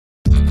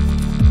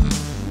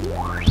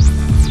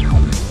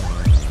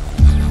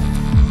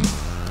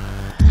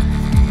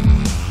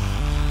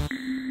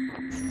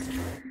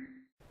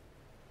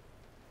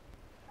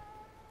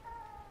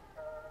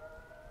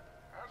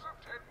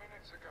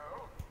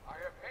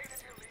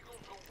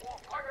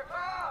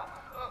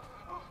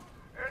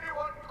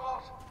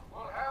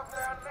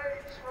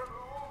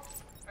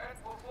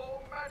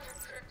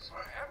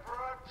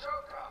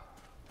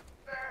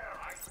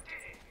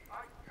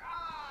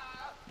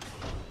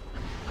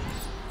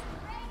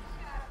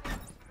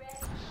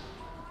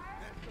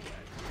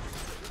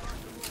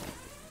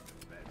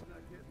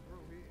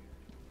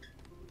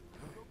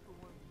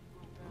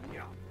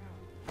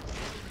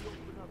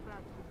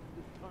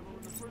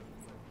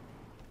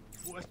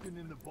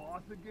Captain and the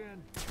boss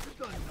again? We've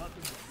done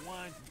nothing but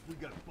whine since we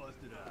got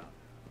busted out.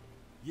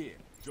 Yeah,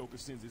 Joker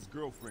sends his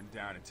girlfriend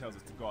down and tells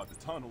us to guard the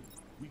tunnel.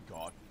 We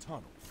guard the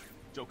tunnel.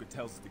 Joker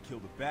tells us to kill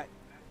the bat.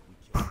 We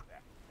kill the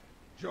bat.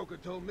 Joker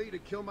told me to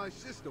kill my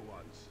sister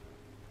once.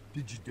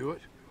 Did you do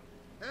it?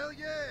 Hell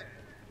yeah!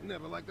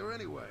 Never liked her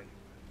anyway.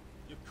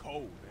 You're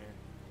cold, man.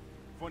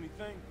 Funny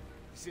thing,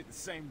 he said the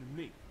same to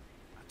me.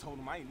 I told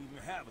him I didn't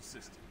even have a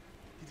sister.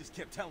 He just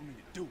kept telling me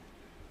to do it.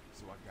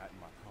 So I got in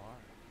my car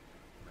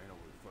and ran over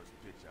the first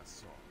bitch I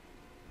saw.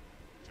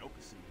 Joker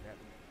seemed happy.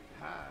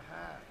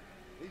 Ha.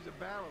 He's a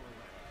barrel of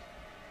laughs.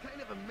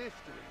 Kind of a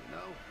mystery, you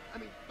know? I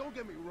mean, don't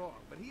get me wrong,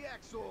 but he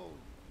acts all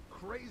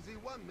crazy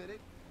one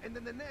minute, and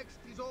then the next,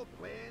 he's all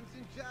plans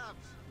and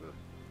jobs.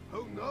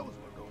 Who knows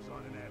what goes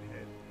on in that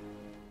head?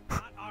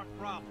 Not our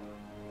problem.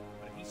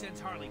 But if he sends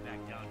Harley back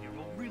down here,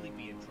 we'll really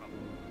be in trouble.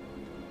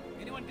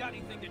 Anyone got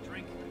anything to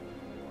drink?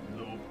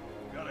 Nope.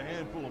 Got a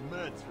handful of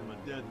meds from a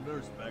dead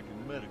nurse back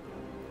in medical.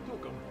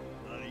 Took them.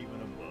 Not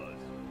even a buzz.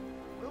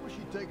 Where was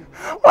she taking?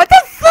 What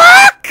the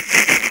fuck?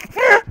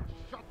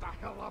 Shut the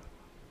hell up!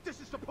 This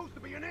is supposed to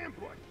be an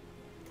ambush!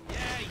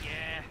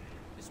 Yeah.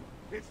 This one.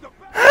 It's the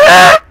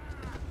best!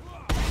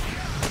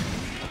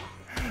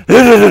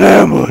 This is an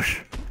ambush.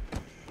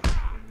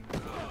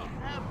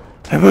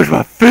 Ambush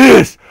my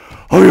fist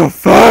on your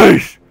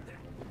face.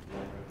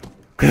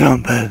 Cause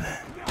I'm Batman.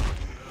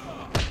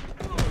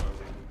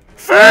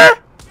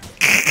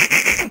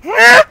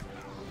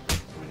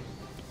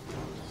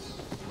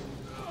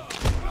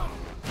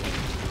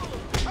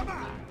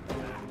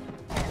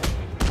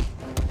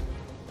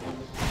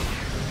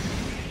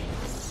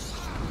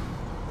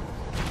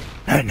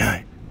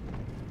 Night.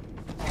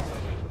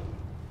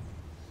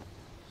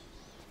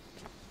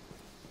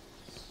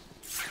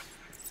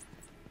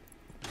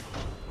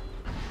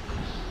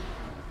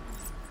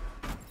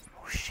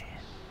 Oh shit.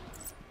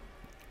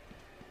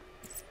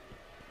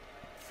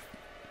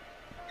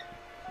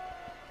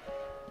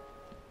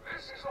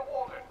 This is a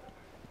warning.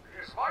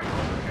 It is vital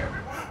that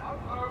everyone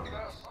unload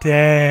their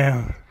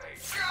Damn.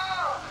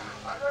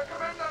 I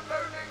recommend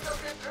unloading them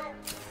into...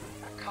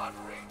 I can't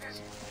read this.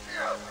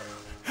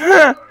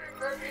 Unloading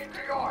them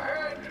into your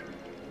head.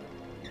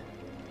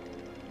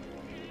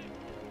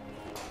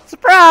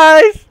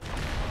 Surprise!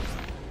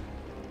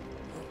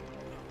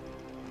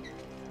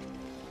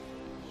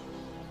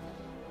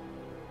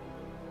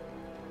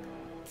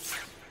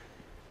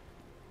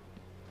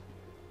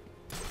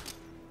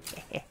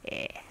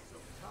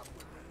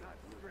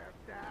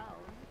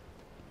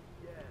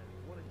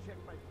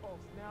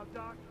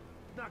 Doc?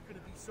 Not gonna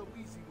be so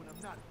easy when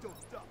I'm not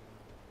doped up.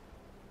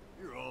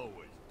 You're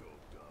always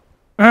doped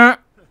up.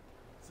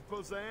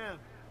 Suppose I am.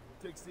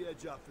 Takes the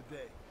edge off the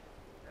day.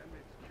 That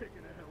makes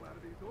kicking the hell out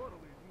of these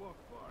orderlies more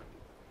fun.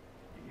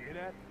 You hear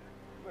that?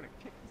 I'm gonna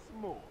kick you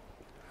some more.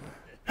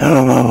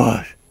 Hello, my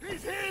boss.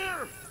 He's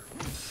here!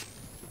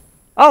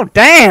 Oh,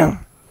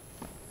 damn!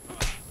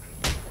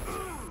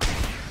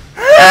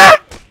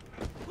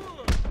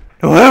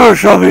 Don't ever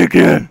show me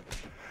again.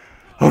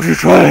 Don't you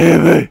try to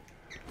hit me.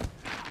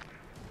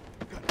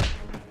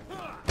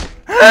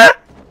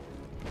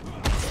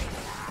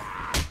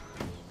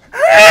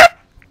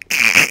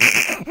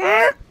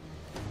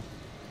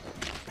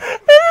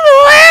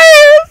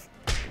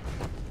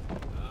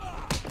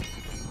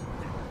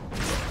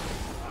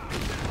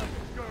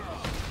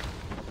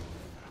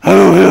 I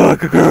don't hit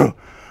like a girl,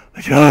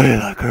 but y'all hit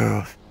like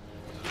girls.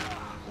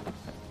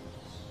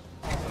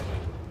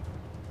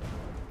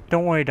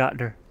 Don't worry,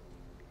 Doctor.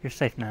 You're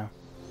safe now.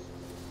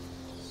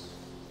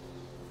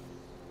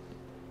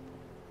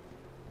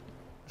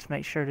 Let's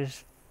make sure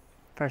this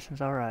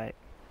person's alright.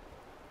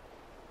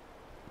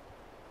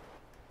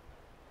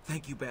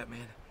 Thank you,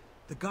 Batman.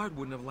 The guard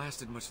wouldn't have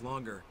lasted much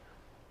longer.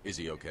 Is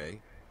he okay?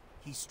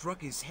 He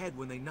struck his head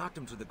when they knocked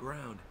him to the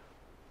ground.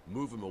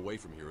 Move him away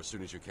from here as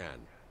soon as you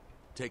can.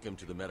 Take him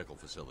to the medical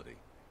facility.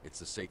 It's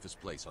the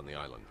safest place on the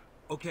island.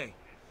 Okay.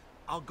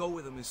 I'll go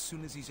with him as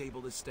soon as he's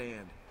able to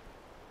stand.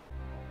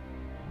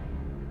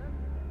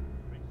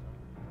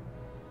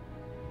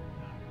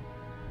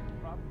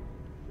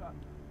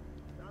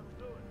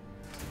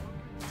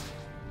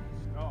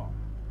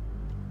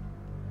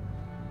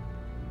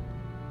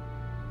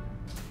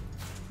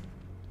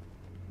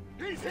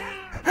 He's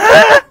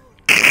here!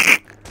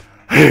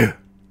 Here.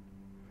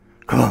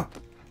 Come on.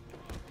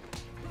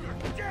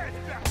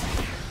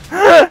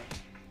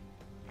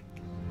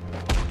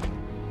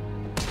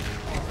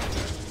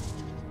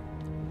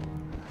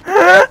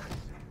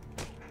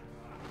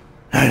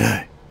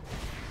 Night.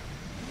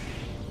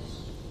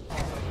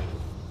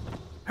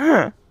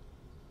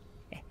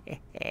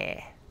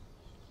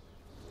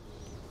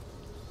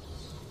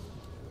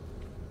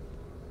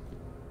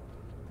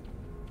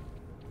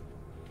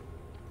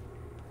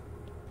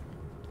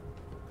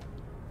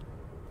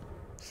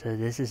 So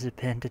this is a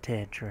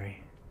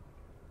penitentiary.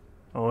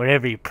 Or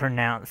whatever you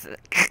pronounce it.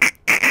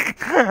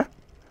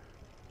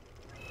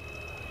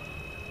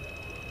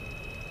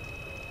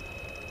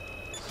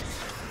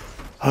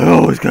 I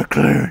always got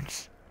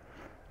clearance.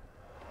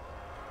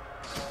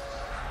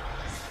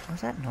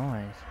 What's that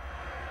noise?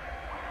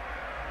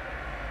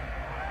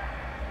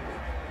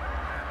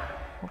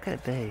 What could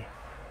it be?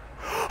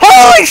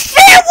 Holy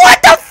shit!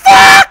 What the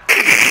fuck?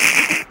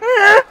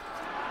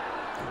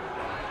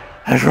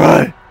 That's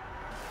right.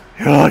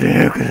 You're out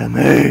here because of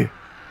me.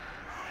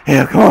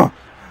 Yeah, come on.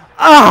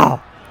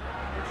 Oh!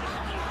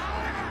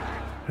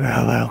 I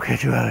hope I don't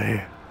catch you out of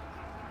here.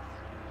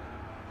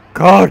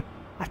 God,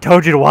 I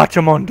told you to watch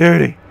him on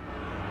duty.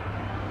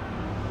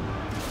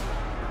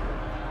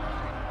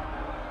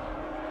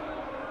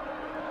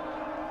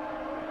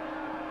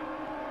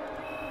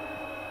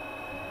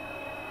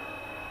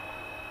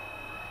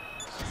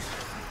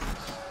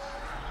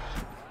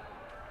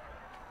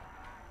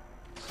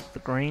 The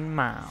Green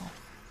Mile.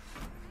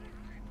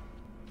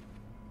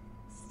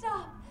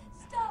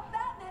 Stop,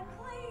 Batman,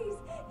 please!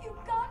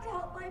 You've got to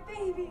help my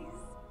babies!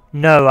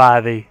 No,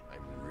 Ivy.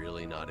 I'm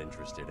really not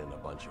interested in a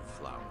bunch of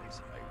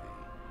flowers, Ivy.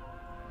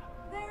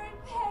 They're in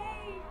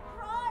pain,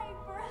 crying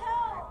for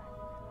help!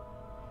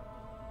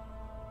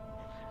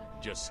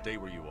 Just stay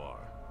where you are.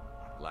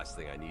 Last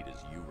thing I need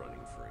is you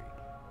running free.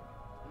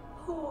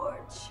 Poor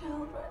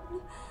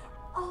children.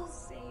 I'll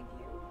save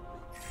you.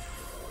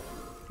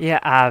 Yeah,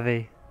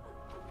 Ivy.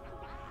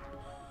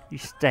 You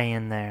stay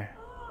in there.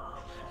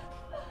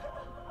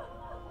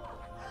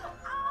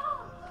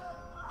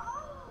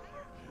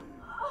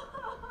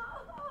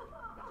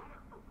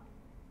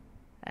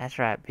 That's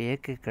right, be a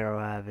good girl,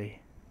 Ivy.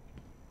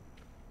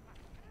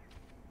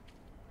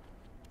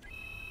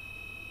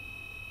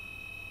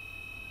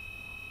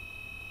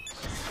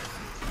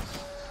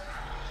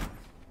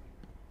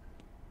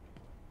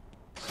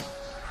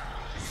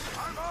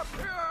 I'm up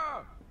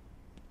here!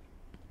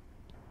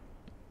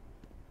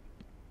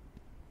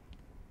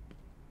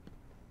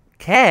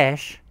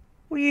 Cash?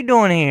 What are you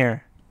doing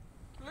here?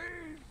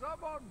 Please,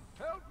 someone,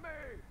 help me!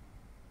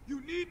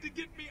 You need to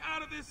get me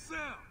out of this cell.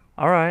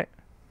 Alright.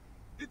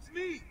 It's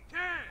me,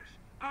 Cash.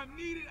 I'm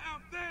needed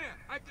out there.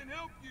 I can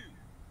help you.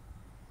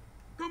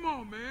 Come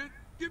on, man.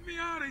 Get me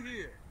out of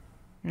here.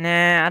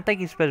 Nah, I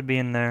think he's supposed to be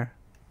in there.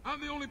 I'm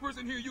the only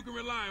person here you can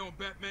rely on,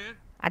 Batman.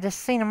 I just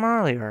seen him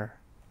earlier.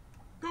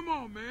 Come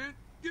on, man.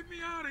 Get me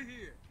out of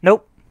here.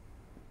 Nope.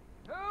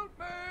 Help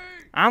me!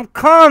 I'm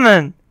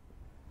coming!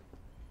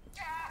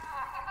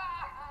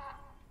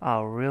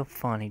 Oh, real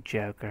funny,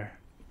 Joker.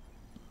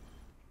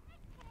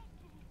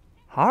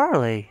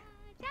 Harley.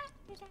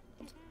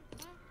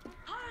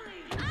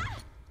 Harley!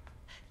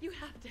 You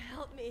have to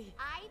help me.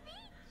 Ivy?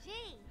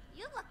 Gee,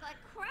 you look like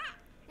crap.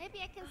 Maybe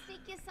I can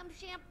sneak you some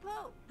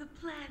shampoo. The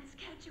plants,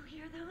 can't you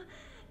hear them?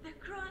 They're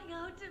crying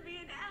out to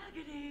me in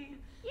agony.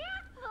 Yeah?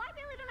 Well, I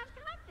really don't have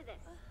time for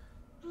this.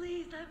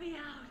 Please let me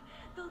out.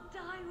 They'll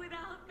die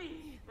without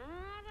me.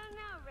 I don't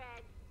know,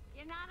 Red.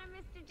 You're not on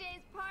Mr.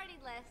 J's party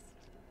list.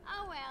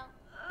 Oh, well.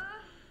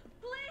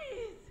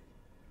 Please!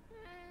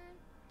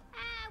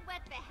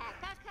 What the heck?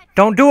 I'll cut.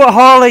 Don't do it,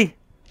 Harley!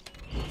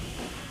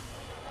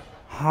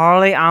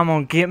 Harley, I'm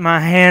gonna get my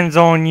hands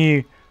on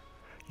you.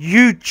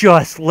 You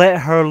just let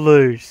her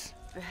loose.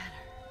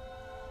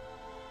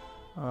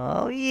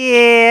 Oh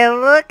yeah,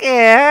 look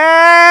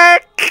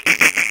at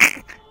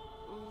her!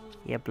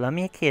 Yeah, blow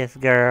me a kiss,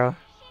 girl.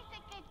 She's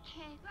a good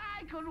kid.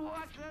 I could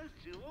watch those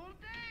two all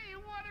day.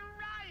 What a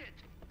riot!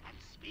 And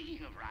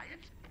speaking of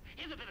riots,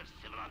 here's a bit of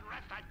civil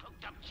unrest I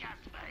cooked up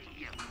just for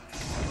you.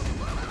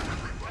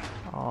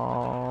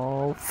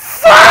 Oh,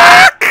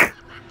 fuck!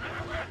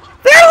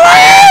 They're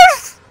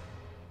loose!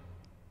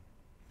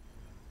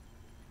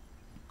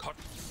 Cut.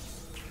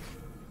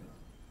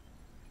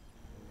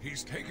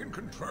 He's taken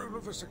control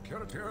of the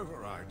security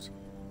overrides.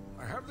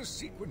 I have the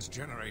sequence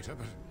generator,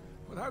 but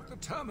without the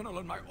terminal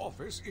in my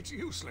office, it's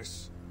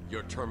useless.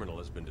 Your terminal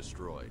has been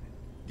destroyed.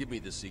 Give me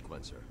the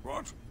sequencer.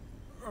 What?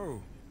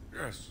 Oh,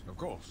 yes, of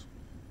course.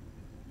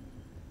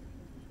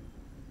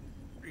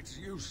 It's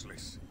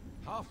useless.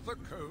 Half the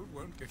code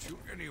won't get you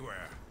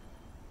anywhere.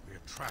 We're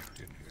trapped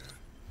in here.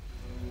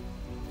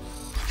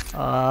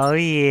 Oh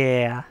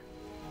yeah.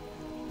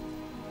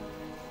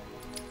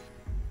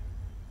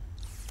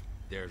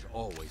 There's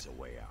always a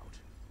way out.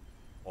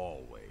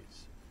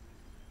 Always.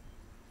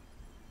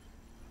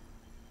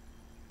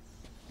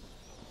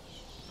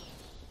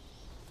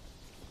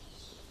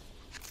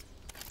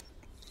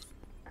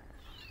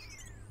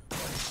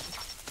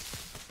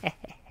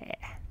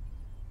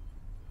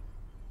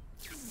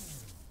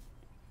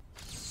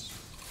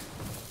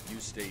 You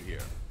stay here.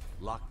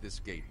 Lock this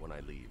gate when I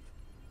leave.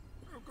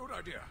 Oh, good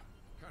idea.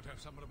 Can't have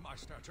someone of my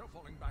stature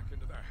falling back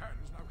into their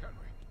hands now, can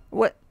we?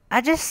 What? I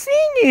just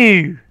seen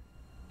you!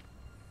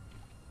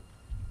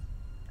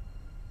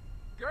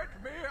 Get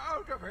me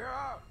out of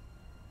here!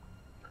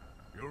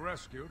 You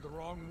rescued the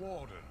wrong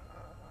warden.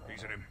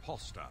 He's an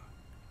imposter.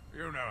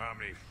 You know how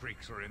many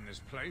freaks are in this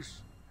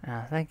place.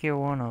 I think you're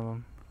one of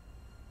them.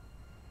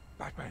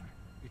 Batman,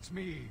 it's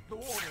me, the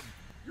warden.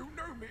 You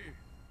know me.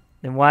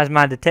 Then why's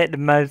my detective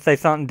mode say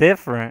something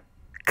different?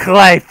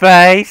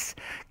 Clayface!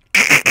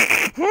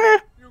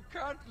 You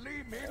can't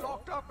leave me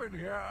locked up in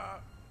here.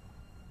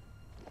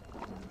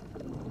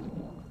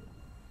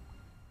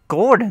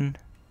 Gordon?